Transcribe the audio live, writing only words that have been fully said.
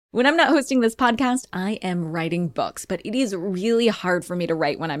When I'm not hosting this podcast, I am writing books, but it is really hard for me to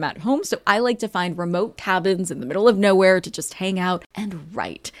write when I'm at home, so I like to find remote cabins in the middle of nowhere to just hang out and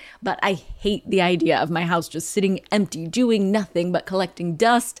write. But I hate the idea of my house just sitting empty, doing nothing but collecting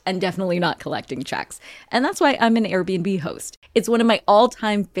dust and definitely not collecting checks. And that's why I'm an Airbnb host. It's one of my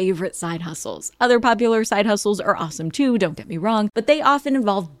all-time favorite side hustles. Other popular side hustles are awesome too, don't get me wrong, but they often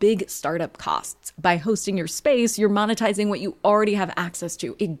involve big startup costs. By hosting your space, you're monetizing what you already have access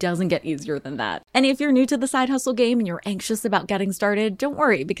to. It doesn't get easier than that. And if you're new to the side hustle game and you're anxious about getting started, don't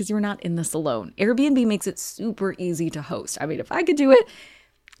worry, because you're not in this alone. Airbnb makes it super easy to host. I mean, if I could do it,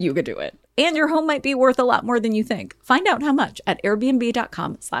 you could do it. And your home might be worth a lot more than you think. Find out how much at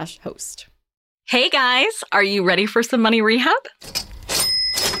airbnb.com/host. Hey guys, are you ready for some money rehab?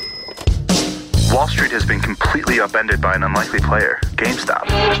 Wall Street has been completely upended by an unlikely player, GameStop.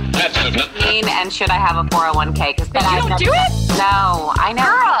 And should I have a 401k? Because then you don't do it? No, I know.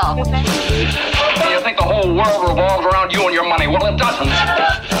 Girl! You think the whole world revolves around you and your money? Well, it doesn't.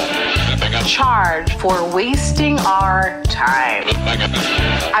 Charge for wasting our time.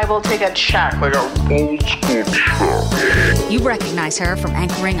 I will take a check. Like a old school check. You recognize her from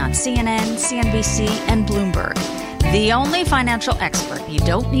anchoring on CNN, CNBC, and Bloomberg. The only financial expert you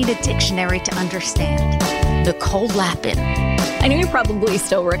don't need a dictionary to understand, Nicole Lapin. I know you're probably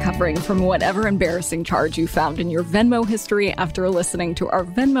still recovering from whatever embarrassing charge you found in your Venmo history after listening to our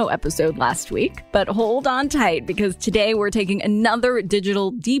Venmo episode last week. But hold on tight, because today we're taking another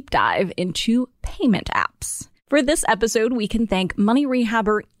digital deep dive into payment apps. For this episode, we can thank money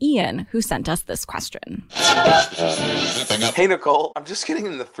rehabber Ian, who sent us this question. Hey, Nicole, I'm just getting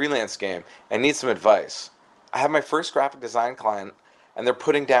in the freelance game and need some advice. I have my first graphic design client, and they're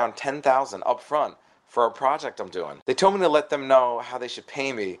putting down $10,000 up front for a project I'm doing. They told me to let them know how they should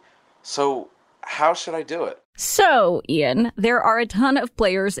pay me. So how should I do it? So, Ian, there are a ton of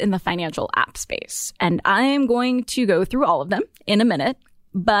players in the financial app space, and I'm going to go through all of them in a minute.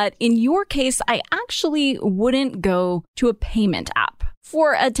 But in your case, I actually wouldn't go to a payment app.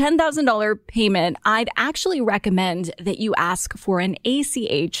 For a $10,000 payment, I'd actually recommend that you ask for an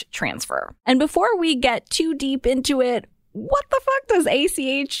ACH transfer. And before we get too deep into it, what the fuck does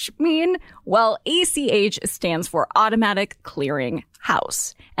ACH mean? Well, ACH stands for Automatic Clearing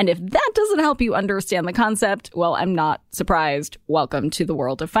House. And if that doesn't help you understand the concept, well, I'm not surprised. Welcome to the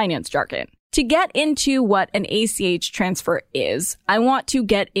world of finance jargon. To get into what an ACH transfer is, I want to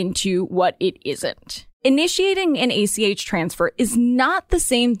get into what it isn't. Initiating an ACH transfer is not the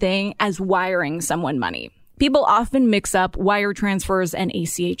same thing as wiring someone money. People often mix up wire transfers and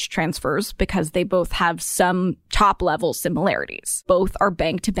ACH transfers because they both have some top-level similarities. Both are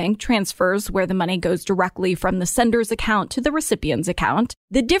bank-to-bank transfers where the money goes directly from the sender's account to the recipient's account.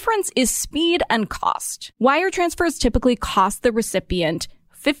 The difference is speed and cost. Wire transfers typically cost the recipient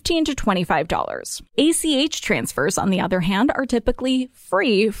 $15 to $25. ACH transfers, on the other hand, are typically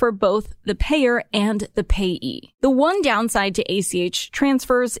free for both the payer and the payee. The one downside to ACH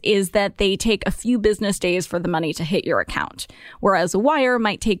transfers is that they take a few business days for the money to hit your account, whereas a wire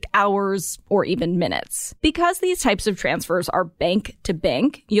might take hours or even minutes. Because these types of transfers are bank to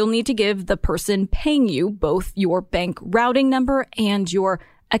bank, you'll need to give the person paying you both your bank routing number and your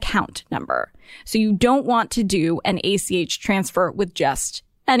account number. So you don't want to do an ACH transfer with just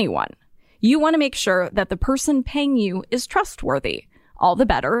anyone. You want to make sure that the person paying you is trustworthy. All the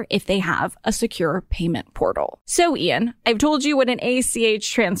better if they have a secure payment portal. So, Ian, I've told you what an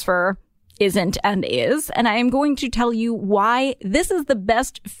ACH transfer isn't and is, and I am going to tell you why this is the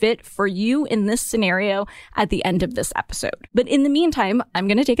best fit for you in this scenario at the end of this episode. But in the meantime, I'm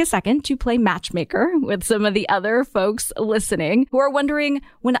going to take a second to play matchmaker with some of the other folks listening who are wondering,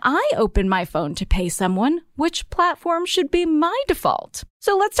 when I open my phone to pay someone, which platform should be my default?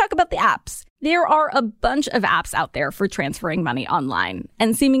 So let's talk about the apps. There are a bunch of apps out there for transferring money online,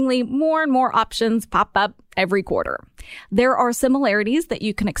 and seemingly more and more options pop up every quarter. There are similarities that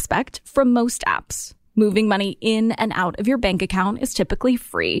you can expect from most apps. Moving money in and out of your bank account is typically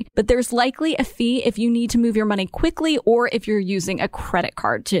free, but there's likely a fee if you need to move your money quickly or if you're using a credit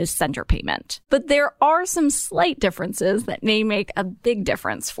card to send your payment. But there are some slight differences that may make a big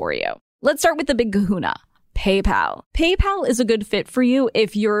difference for you. Let's start with the big kahuna. PayPal. PayPal is a good fit for you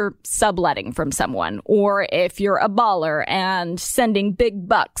if you're subletting from someone or if you're a baller and sending big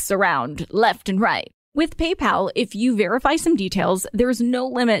bucks around left and right. With PayPal, if you verify some details, there's no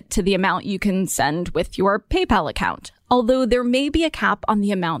limit to the amount you can send with your PayPal account, although there may be a cap on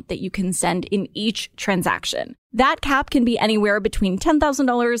the amount that you can send in each transaction. That cap can be anywhere between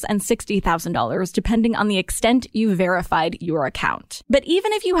 $10,000 and $60,000, depending on the extent you verified your account. But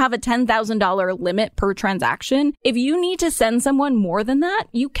even if you have a $10,000 limit per transaction, if you need to send someone more than that,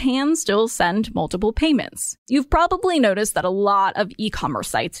 you can still send multiple payments. You've probably noticed that a lot of e-commerce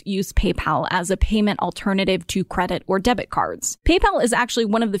sites use PayPal as a payment alternative to credit or debit cards. PayPal is actually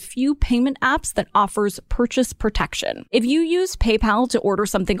one of the few payment apps that offers purchase protection. If you use PayPal to order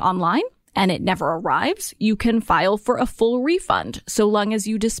something online, and it never arrives, you can file for a full refund so long as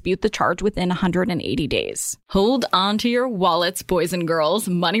you dispute the charge within 180 days. Hold on to your wallets, boys and girls.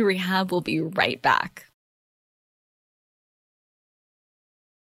 Money Rehab will be right back.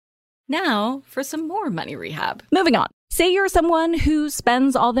 Now for some more Money Rehab. Moving on. Say you're someone who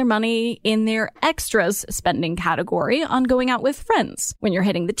spends all their money in their extras spending category on going out with friends. When you're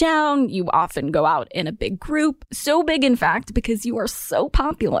hitting the town, you often go out in a big group. So big, in fact, because you are so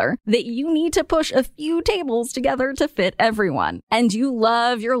popular that you need to push a few tables together to fit everyone. And you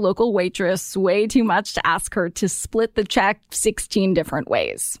love your local waitress way too much to ask her to split the check 16 different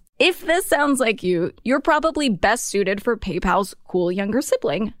ways. If this sounds like you, you're probably best suited for PayPal's cool younger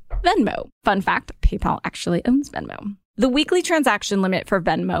sibling, Venmo. Fun fact, PayPal actually owns Venmo. The weekly transaction limit for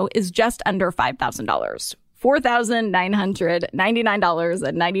Venmo is just under $5,000,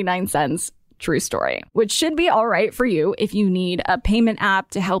 $4,999.99. True story, which should be all right for you if you need a payment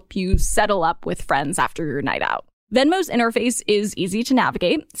app to help you settle up with friends after your night out. Venmo's interface is easy to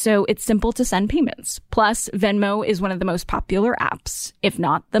navigate, so it's simple to send payments. Plus, Venmo is one of the most popular apps, if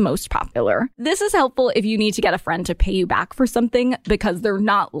not the most popular. This is helpful if you need to get a friend to pay you back for something because they're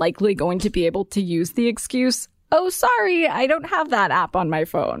not likely going to be able to use the excuse, "Oh, sorry, I don't have that app on my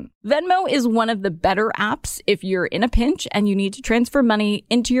phone." Venmo is one of the better apps if you're in a pinch and you need to transfer money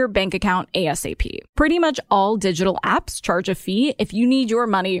into your bank account ASAP. Pretty much all digital apps charge a fee if you need your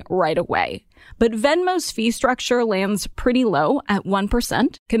money right away. But Venmo's fee structure lands pretty low at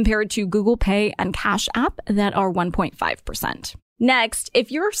 1% compared to Google Pay and Cash App that are 1.5%. Next,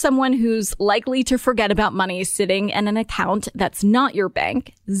 if you're someone who's likely to forget about money sitting in an account that's not your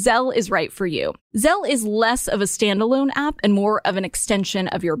bank, Zelle is right for you. Zelle is less of a standalone app and more of an extension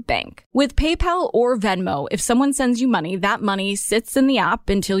of your bank. With PayPal or Venmo, if someone sends you money, that money sits in the app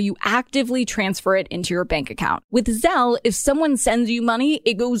until you actively transfer it into your bank account. With Zelle, if someone sends you money,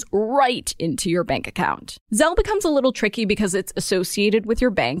 it goes right into your bank account. Zelle becomes a little tricky because it's associated with your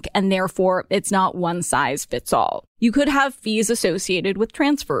bank and therefore it's not one size fits all. You could have fees associated with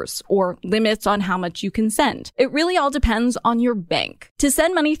transfers or limits on how much you can send. It really all depends on your bank. To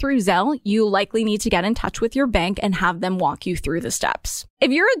send money through Zelle, you likely need to get in touch with your bank and have them walk you through the steps.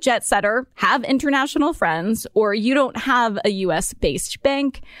 If you're a jet setter, have international friends, or you don't have a US-based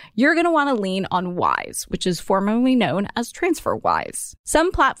bank, you're going to want to lean on Wise, which is formerly known as TransferWise.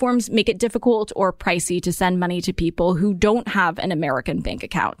 Some platforms make it difficult or pricey to send money to people who don't have an American bank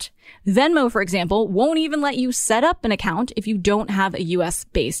account. Venmo, for example, won't even let you set up an account if you don't have a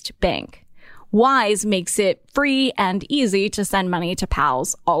US-based bank. Wise makes it free and easy to send money to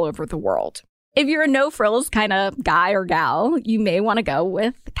pals all over the world. If you're a no-frills kind of guy or gal, you may want to go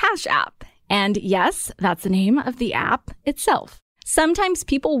with Cash App. And yes, that's the name of the app itself. Sometimes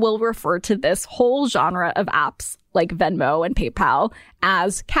people will refer to this whole genre of apps, like Venmo and PayPal,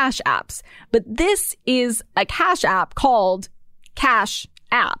 as cash apps. But this is a cash app called Cash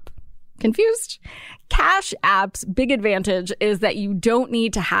App. Confused? Cash App's big advantage is that you don't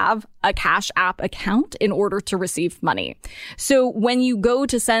need to have a Cash App account in order to receive money. So when you go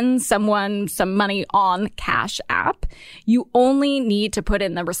to send someone some money on Cash App, you only need to put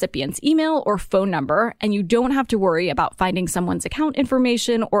in the recipient's email or phone number, and you don't have to worry about finding someone's account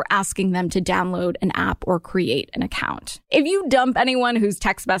information or asking them to download an app or create an account. If you dump anyone whose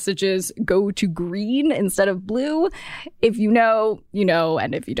text messages go to green instead of blue, if you know, you know,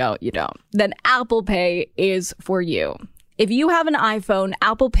 and if you don't, you don't, then Apple Pay is for you. If you have an iPhone,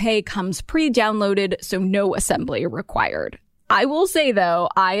 Apple Pay comes pre-downloaded, so no assembly required. I will say, though,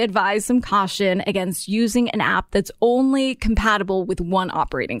 I advise some caution against using an app that's only compatible with one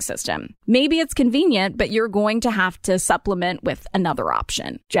operating system. Maybe it's convenient, but you're going to have to supplement with another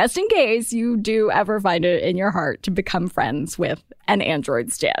option, just in case you do ever find it in your heart to become friends with an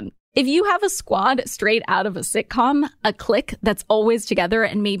Android stan. If you have a squad straight out of a sitcom, a clique that's always together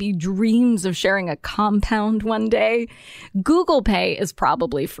and maybe dreams of sharing a compound one day, Google Pay is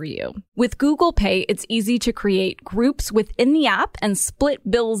probably for you. With Google Pay, it's easy to create groups within the app and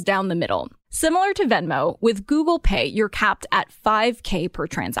split bills down the middle. Similar to Venmo, with Google Pay, you're capped at $5,000 per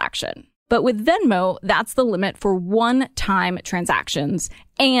transaction. But with Venmo, that's the limit for one-time transactions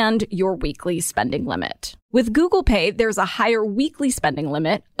and your weekly spending limit. With Google Pay, there's a higher weekly spending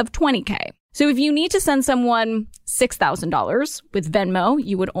limit of $20,000. So if you need to send someone $6,000, with Venmo,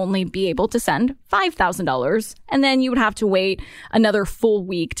 you would only be able to send $5,000, and then you would have to wait another full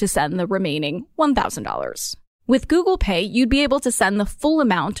week to send the remaining $1,000. With Google Pay, you'd be able to send the full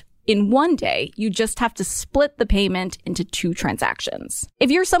amount in one day. You just have to split the payment into 2 transactions.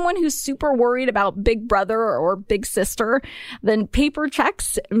 If you're someone who's super worried about Big Brother or Big Sister, then paper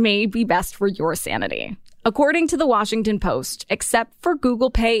checks may be best for your sanity. According to the Washington Post, except for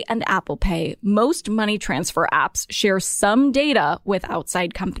Google Pay and Apple Pay, most money transfer apps share some data with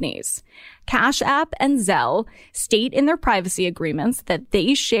outside companies. Cash App and Zelle state in their privacy agreements that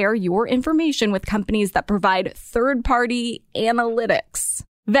they share your information with companies that provide third-party analytics.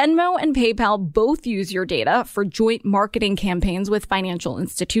 Venmo and PayPal both use your data for joint marketing campaigns with financial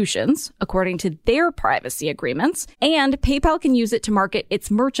institutions, according to their privacy agreements, and PayPal can use it to market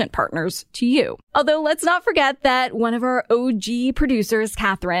its merchant partners to you. Although let's not forget that one of our OG producers,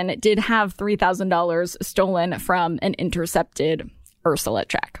 Catherine, did have $3,000 stolen from an intercepted Ursula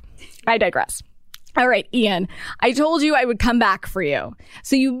check. I digress. All right, Ian, I told you I would come back for you.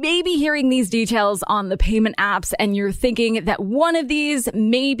 So you may be hearing these details on the payment apps and you're thinking that one of these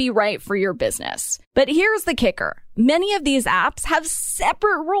may be right for your business. But here's the kicker. Many of these apps have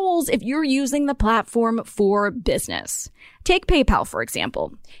separate rules if you're using the platform for business. Take PayPal, for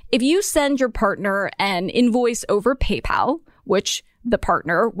example. If you send your partner an invoice over PayPal, which the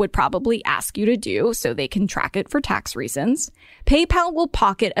partner would probably ask you to do so they can track it for tax reasons, PayPal will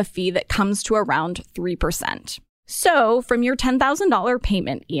pocket a fee that comes to around 3%. So from your $10,000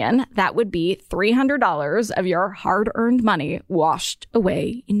 payment, Ian, that would be $300 of your hard-earned money washed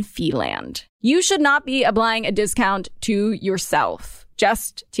away in fee land. You should not be applying a discount to yourself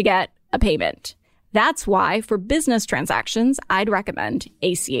just to get a payment. That's why for business transactions, I'd recommend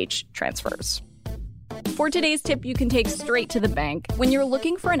ACH transfers. For today's tip you can take straight to the bank, when you're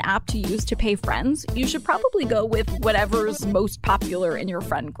looking for an app to use to pay friends, you should probably go with whatever's most popular in your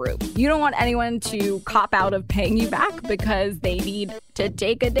friend group. You don't want anyone to cop out of paying you back because they need to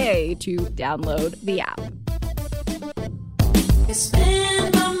take a day to download the app.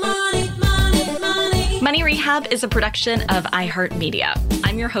 Money Rehab is a production of iHeartMedia.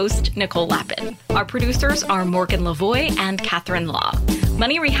 I'm your host, Nicole Lappin. Our producers are Morgan Lavoie and Catherine Law.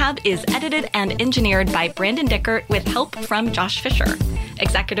 Money Rehab is edited and engineered by Brandon Dickert with help from Josh Fisher.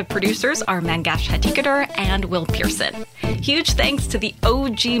 Executive producers are Mangesh Hattikudur and Will Pearson. Huge thanks to the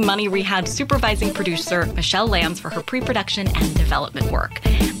OG Money Rehab supervising producer, Michelle Lambs, for her pre-production and development work.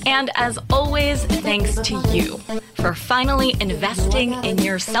 And as always, thanks to you for finally investing in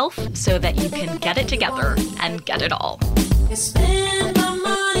yourself so that you can get it together and get it all.